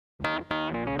Today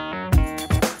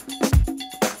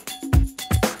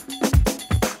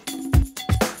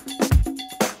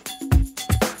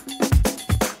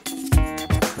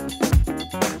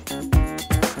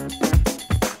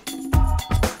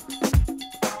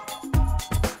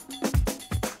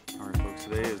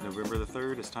is November the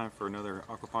 3rd. It's time for another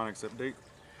Aquaponics update.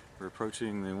 We're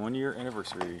approaching the 1-year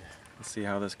anniversary. Let's see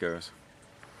how this goes.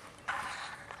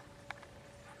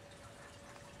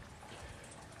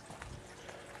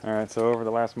 Alright, so over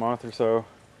the last month or so,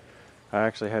 I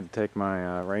actually had to take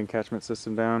my rain catchment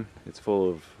system down. It's full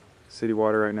of city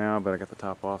water right now, but I got the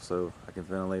top off so I can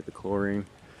ventilate the chlorine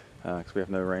because we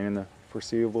have no rain in the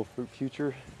foreseeable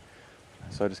future.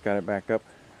 So I just got it back up.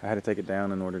 I had to take it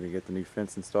down in order to get the new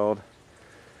fence installed.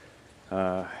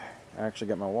 I actually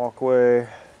got my walkway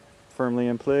firmly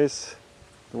in place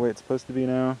the way it's supposed to be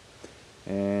now,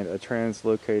 and I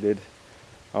translocated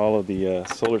all of the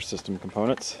solar system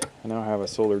components. I now have a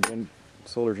solar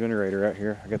generator out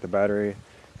here. I got the battery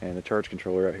and the charge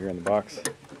controller out here in the box.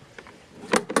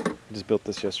 I just built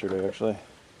this yesterday actually,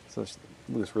 so it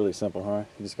looks really simple, huh?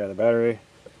 You just got the battery,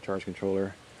 charge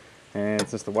controller, and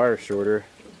since the wire's shorter,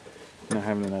 not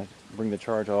having to bring the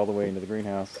charge all the way into the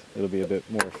greenhouse, it'll be a bit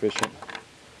more efficient,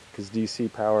 because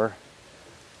DC power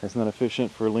is not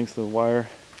efficient for lengths of wire.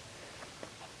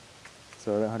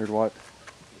 So that 100-watt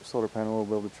solar panel will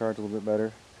be able to charge a little bit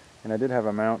better. And I did have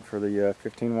a mount for the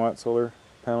 15-watt solar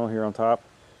panel here on top,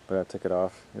 but I took it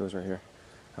off. It was right here.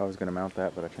 I was going to mount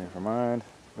that, but I changed my mind.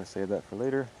 I'm going to save that for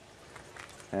later.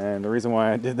 And the reason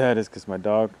why I did that is because my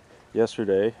dog,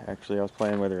 yesterday, actually I was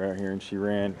playing with her out here, and she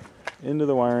ran into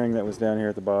the wiring that was down here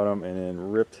at the bottom and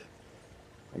then ripped.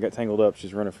 I got tangled up.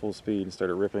 She's running full speed and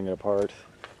started ripping it apart.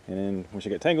 And then when she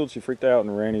got tangled, she freaked out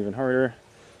and ran even harder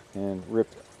and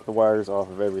ripped the wires off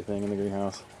of everything in the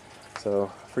greenhouse.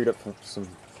 So freed up some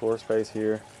floor space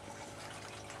here.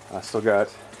 I still got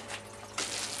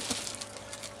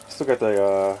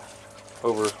the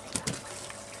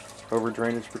over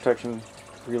drainage protection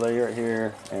relay right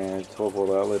here and 12-volt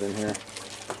outlet in here.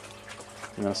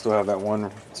 And I still have that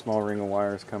one small ring of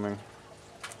wires coming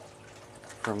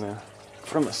from the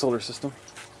solar system.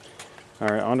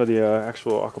 Alright, onto the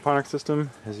actual aquaponics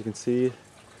system. As you can see,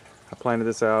 I planted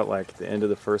this out like the end of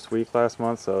the first week last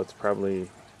month, so it's probably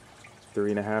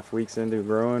 3.5 weeks into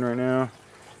growing right now.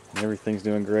 And everything's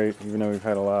doing great, even though we've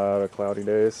had a lot of cloudy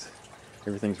days.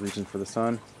 Everything's reaching for the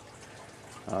sun.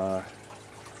 My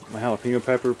jalapeno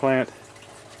pepper plant,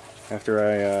 after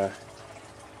I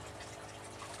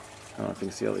don't know if you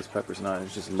can see all these peppers or not.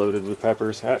 It's just loaded with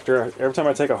peppers. Every time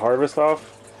I take a harvest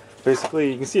off,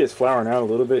 basically you can see it's flowering out a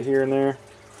little bit here and there,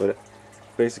 but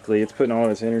basically it's putting all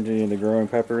its energy into growing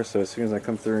peppers. So as soon as I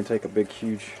come through and take a big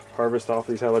huge harvest off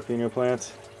these jalapeno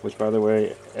plants, which by the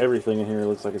way, everything in here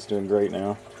looks like it's doing great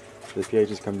now. The pH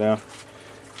has come down.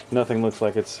 Nothing looks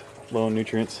like it's low in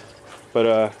nutrients. But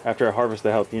after I harvest the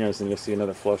jalapenos, then you'll see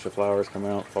another flush of flowers come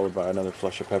out, followed by another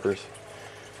flush of peppers.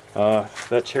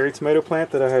 That cherry tomato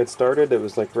plant that I had started, that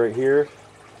was like right here,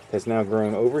 has now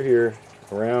grown over here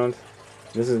around.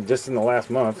 This is just in the last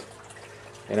month,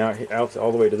 and out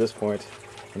all the way to this point.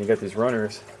 And you got these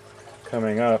runners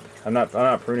coming up. I'm not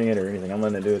pruning it or anything. I'm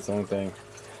letting it do its own thing.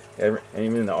 And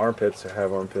even the armpits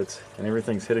have armpits, and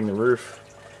everything's hitting the roof.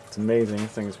 It's amazing.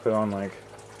 This thing's put on like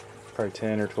probably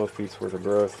 10 or 12 feet worth of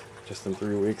growth just in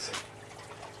 3 weeks.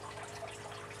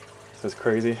 So it's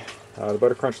crazy. The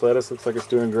butter crunch lettuce looks like it's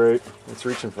doing great. It's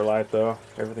reaching for light though.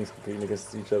 Everything's competing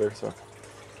against each other. So,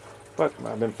 but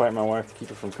I've been fighting my wife to keep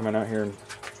her from coming out here and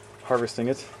harvesting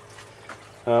it.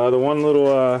 The one little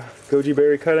goji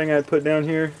berry cutting I had put down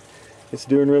here, it's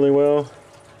doing really well.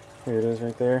 Here it is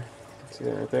right there. See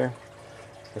that right there?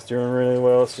 It's doing really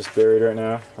well. It's just buried right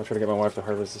now. I'll try to get my wife to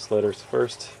harvest this lettuce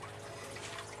first.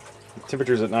 The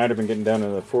temperatures at night have been getting down to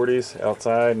the 40s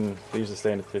outside, and they usually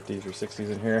stay in the 50s or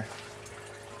 60s in here.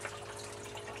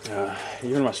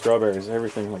 Even my strawberries,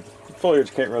 everything, like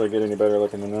foliage can't really get any better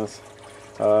looking than this.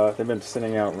 They've been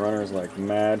sending out runners like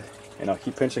mad, and I'll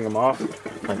keep pinching them off,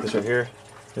 like this right here.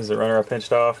 This is the runner I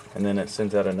pinched off, and then it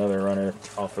sends out another runner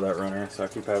off of that runner, so I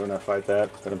keep having to fight that.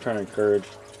 But I'm trying to encourage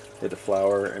it to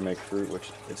flower and make fruit,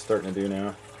 which it's starting to do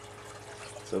now.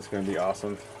 So it's going to be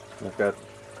awesome. And I've got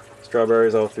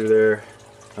strawberries all through there.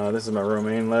 This is my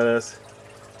romaine lettuce.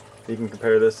 You can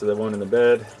compare this to the one in the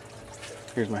bed.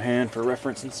 Here's my hand for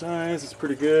reference and size. It's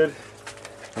pretty good.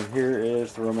 And here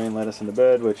is the romaine lettuce in the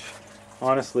bed, which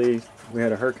honestly, we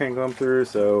had a hurricane come through,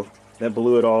 so that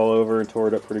blew it all over and tore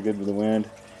it up pretty good with the wind.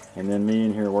 And then me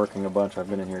in here working a bunch, I've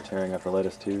been in here tearing up the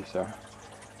lettuce too, so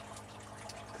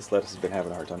this lettuce has been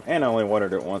having a hard time. And I only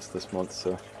watered it once this month,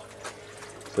 so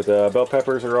But the bell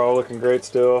peppers are all looking great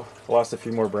still. Lost a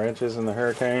few more branches in the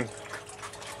hurricane,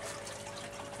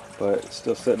 but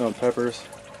still sitting on peppers.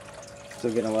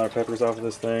 Still getting a lot of peppers off of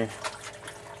this thing.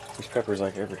 There's peppers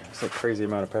like it's like crazy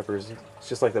amount of peppers. It's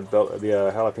just like the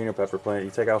jalapeno pepper plant.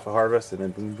 You take off a harvest and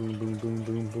then boom, boom, boom, boom,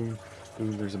 boom, boom,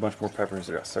 boom. There's a bunch more peppers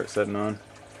that start setting on.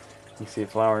 You can see it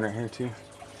flowering right here too.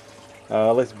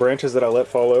 Like branches that I let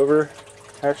fall over,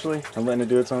 actually, I'm letting it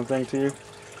do its own thing too.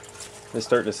 It's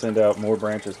starting to send out more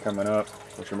branches coming up,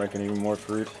 which are making even more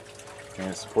fruit. And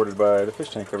it's supported by the fish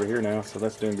tank over here now, so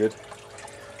that's doing good.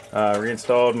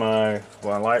 Reinstalled my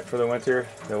light for the winter.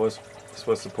 That was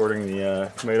supporting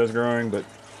the tomatoes growing, but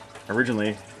originally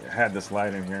it had this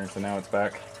light in here, and so now it's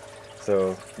back.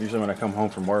 So usually when I come home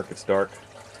from work, it's dark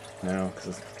now because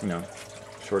it's, you know,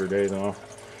 shorter days and all.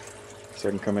 So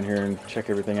I can come in here and check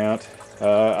everything out.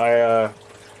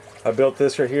 I built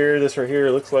this right here. This right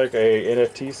here looks like a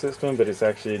NFT system, but it's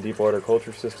actually a deep water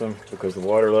culture system because the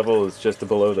water level is just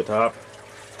below the top,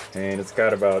 and it's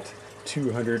got about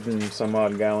 200 and some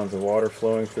odd gallons of water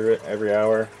flowing through it every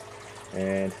hour,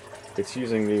 and it's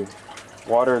using the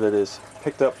water that is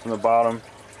picked up from the bottom,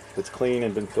 that's clean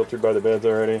and been filtered by the beds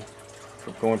already,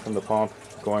 going from the pump,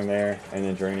 going there, and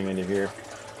then draining into here.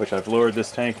 Which I've lowered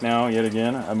this tank now yet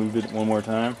again. I moved it one more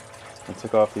time and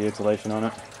took off the insulation on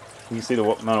it. You can see the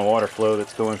amount of water flow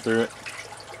that's going through it,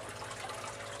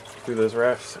 through those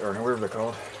rafts, or whatever they're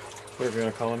called, whatever you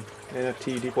want to call them,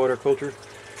 NFT deep water culture.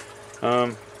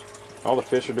 All the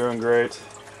fish are doing great.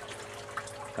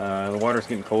 The water's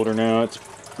getting colder now. Let's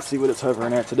see what it's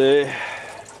hovering at today.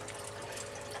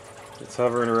 It's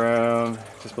hovering around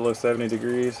just below 70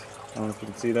 degrees. I don't know if you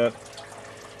can see that.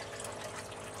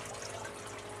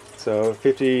 So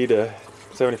 50 to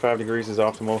 75 degrees is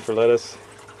optimal for lettuce.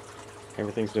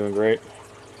 Everything's doing great.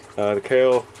 The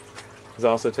kale is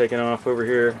also taking off over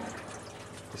here.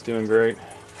 It's doing great.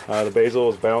 The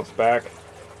basil has bounced back.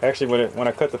 Actually, when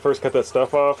I first cut that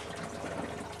stuff off,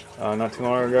 not too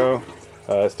long ago,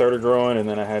 it started growing, and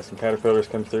then I had some caterpillars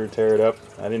come through and tear it up.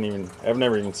 I've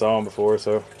never even saw them before,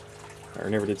 or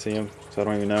never did see them, so I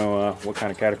don't even know what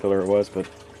kind of caterpillar it was, but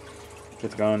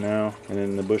it's gone now. And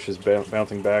then the bush is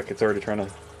bouncing back. It's already trying to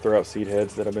throw out seed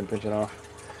heads that I've been pinching off.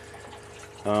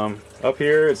 Up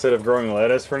here, instead of growing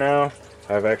lettuce for now,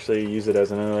 I've actually used it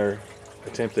as another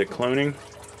attempt at cloning.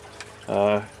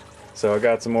 So I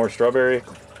got some more strawberry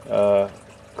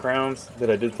crowns that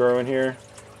I did throw in here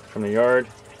from the yard.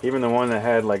 Even the one that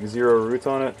had like 0 roots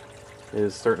on it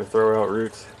is starting to throw out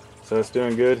roots, so it's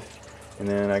doing good. And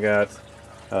then I got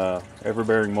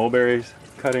ever-bearing mulberries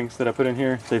cuttings that I put in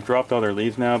here. They've dropped all their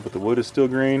leaves now, but the wood is still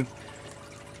green.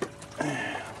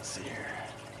 Let's see here.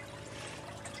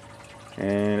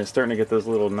 And it's starting to get those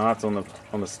little knots on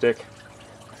the stick,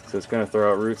 so it's going to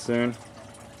throw out roots soon.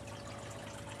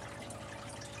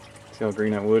 See how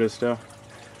green that wood is still.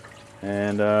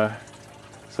 And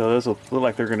so those will look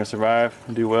like they're going to survive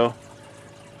and do well.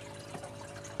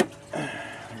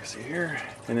 Let's see here.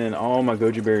 And then all my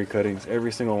goji berry cuttings,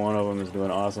 every single one of them is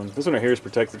doing awesome. This one right here is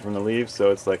protected from the leaves,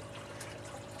 so it's like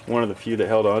one of the few that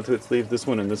held on to its leaves. This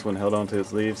one and this one held on to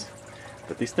its leaves.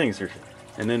 But these things are,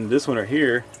 and then this one right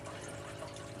here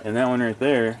and that one right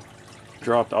there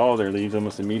dropped all their leaves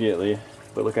almost immediately.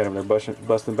 But look at them, they're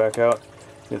busting back out.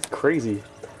 It's crazy,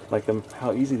 like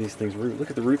how easy these things root. Look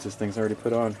at the roots this thing's already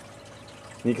put on.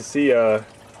 And you can see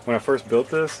when I first built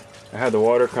this, I had the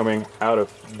water coming out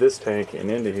of this tank and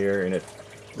into here, and it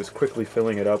was quickly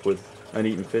filling it up with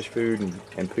uneaten fish food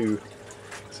and poo.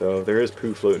 So there is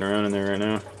poo floating around in there right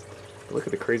now. But look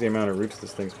at the crazy amount of roots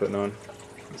this thing's putting on.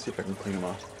 Let's see if I can clean them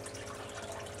off.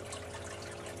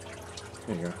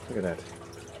 There you go, look at that.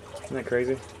 Isn't that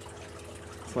crazy?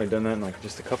 It's only done that in like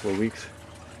just a couple of weeks.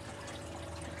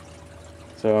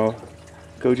 So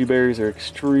goji berries are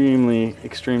extremely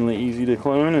easy to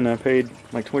clone, and I paid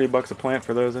like 20 bucks a plant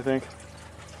for those, I think.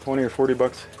 20 or 40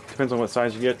 bucks, depends on what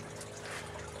size you get.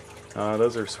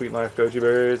 Those are Sweet Life goji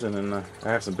berries, and then I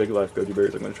have some Big Life goji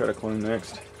berries I'm going to try to clone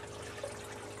next.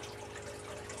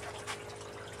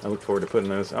 I look forward to putting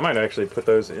those. I might actually put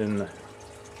those in.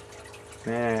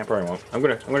 Nah, I probably won't. I'm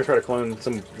gonna try to clone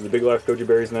some of the Big Life goji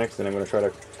berries next, and I'm gonna try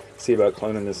to see about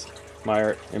cloning this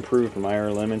improved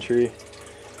Meyer lemon tree.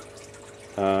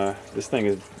 This thing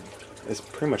is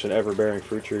pretty much an ever-bearing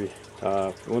fruit tree.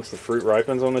 Once the fruit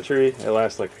ripens on the tree, it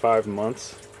lasts like 5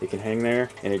 months. It can hang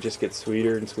there, and it just gets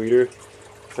sweeter and sweeter.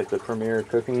 It's like the premier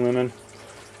cooking lemon.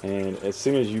 And as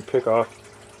soon as you pick off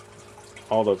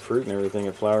all the fruit and everything,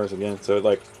 it flowers again. So it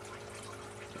like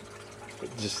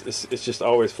it's just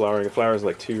always flowering. It flowers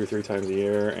like 2 or 3 times a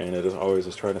year, and it is always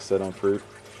just trying to set on fruit.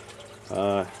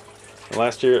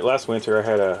 Last winter I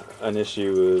had an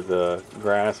issue with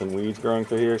grass and weeds growing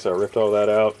through here, so I ripped all that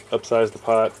out, upsized the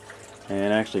pot,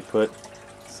 and actually put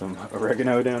some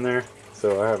oregano down there.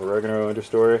 So I have oregano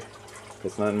understory.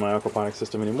 It's not in my aquaponics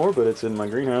system anymore, but it's in my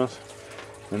greenhouse.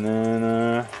 And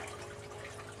then,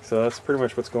 so that's pretty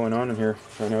much what's going on in here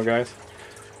right now, guys.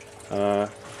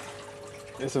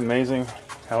 It's amazing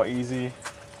how easy,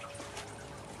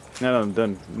 now that I'm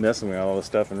done messing with all this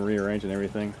stuff and rearranging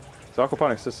everything. So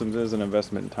aquaponics systems is an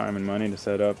investment in time and money to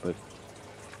set up, but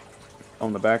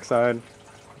on the backside,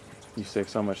 you save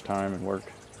so much time and work.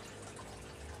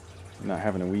 Not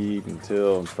having to weed and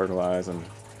till and fertilize and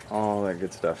all that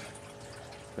good stuff.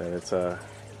 That it's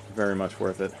very much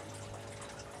worth it.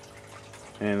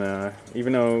 And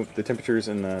even though the temperatures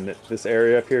in this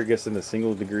area up here gets into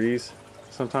single degrees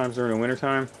sometimes during the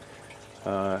wintertime,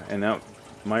 and now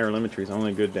my telemetry is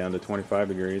only good down to 25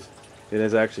 degrees. It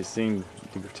has actually seen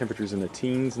temperatures in the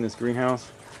teens in this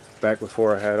greenhouse. Back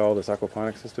before I had all this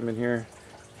aquaponics system in here,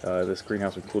 this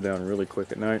greenhouse would cool down really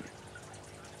quick at night.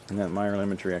 And that Meyer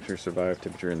lemon tree actually survived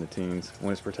temperature in the teens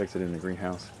when it's protected in the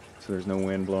greenhouse. So there's no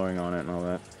wind blowing on it and all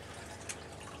that.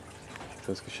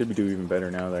 So it should be doing even better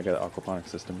now that I got an aquaponics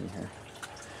system in here.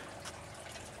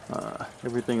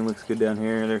 Everything looks good down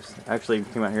here. There's actually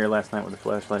came out here last night with a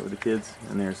flashlight with the kids,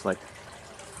 and there's like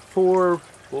 4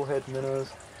 bullhead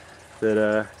minnows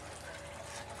that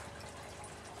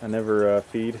I never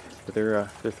feed, but they're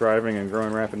thriving and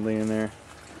growing rapidly in there.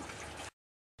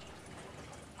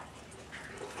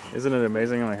 Isn't it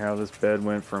amazing like how this bed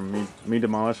went from me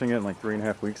demolishing it like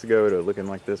 3.5 weeks ago to looking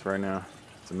like this right now?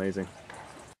 It's amazing.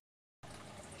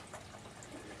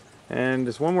 And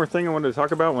just one more thing I wanted to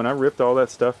talk about. When I ripped all that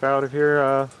stuff out of here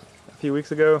a few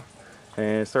weeks ago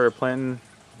and started planting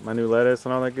my new lettuce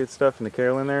and all that good stuff and the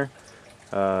kale in there,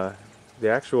 the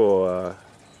actual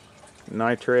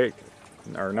nitrate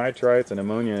or nitrites and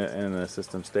ammonia in the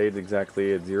system stayed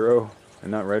exactly at 0 and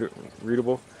not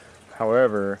readable.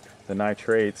 However, the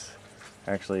nitrates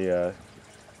actually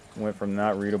went from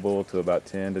not readable to about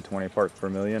 10 to 20 parts per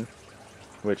million,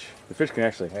 which the fish can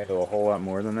actually handle a whole lot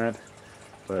more than that.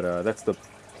 But that's the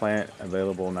plant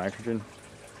available nitrogen.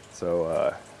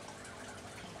 So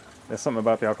that's something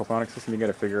about the aquaponics system you got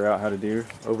to figure out how to do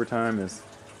over time, is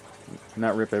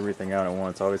not rip everything out at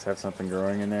once. Always have something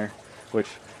growing in there, which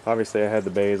obviously I had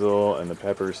the basil and the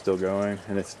peppers still going,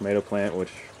 and this tomato plant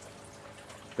which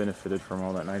benefited from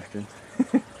all that nitrogen.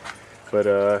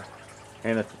 But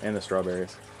and the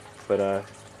strawberries. But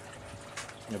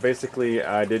basically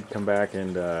I did come back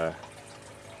and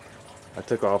I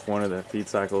took off one of the feed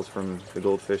cycles from the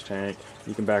goldfish tank.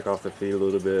 You can back off the feed a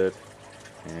little bit,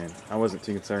 and I wasn't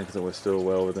too concerned because it was still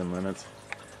well within limits.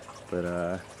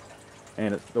 But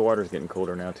and the water's getting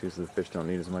colder now too, so the fish don't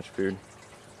need as much food.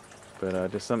 But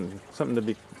just something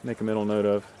to make a mental note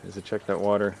of is to check that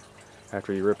water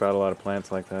after you rip out a lot of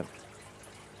plants like that.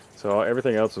 So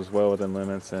everything else was well within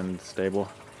limits and stable.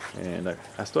 And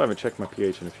I still haven't checked my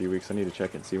pH in a few weeks. I need to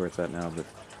check it and see where it's at now. But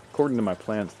according to my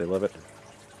plants, they love it.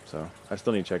 So I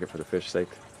still need to check it for the fish's sake.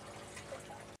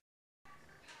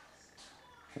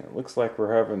 It looks like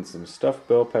we're having some stuffed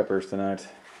bell peppers tonight.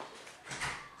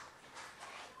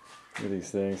 Look at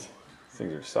these things. These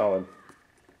things are solid.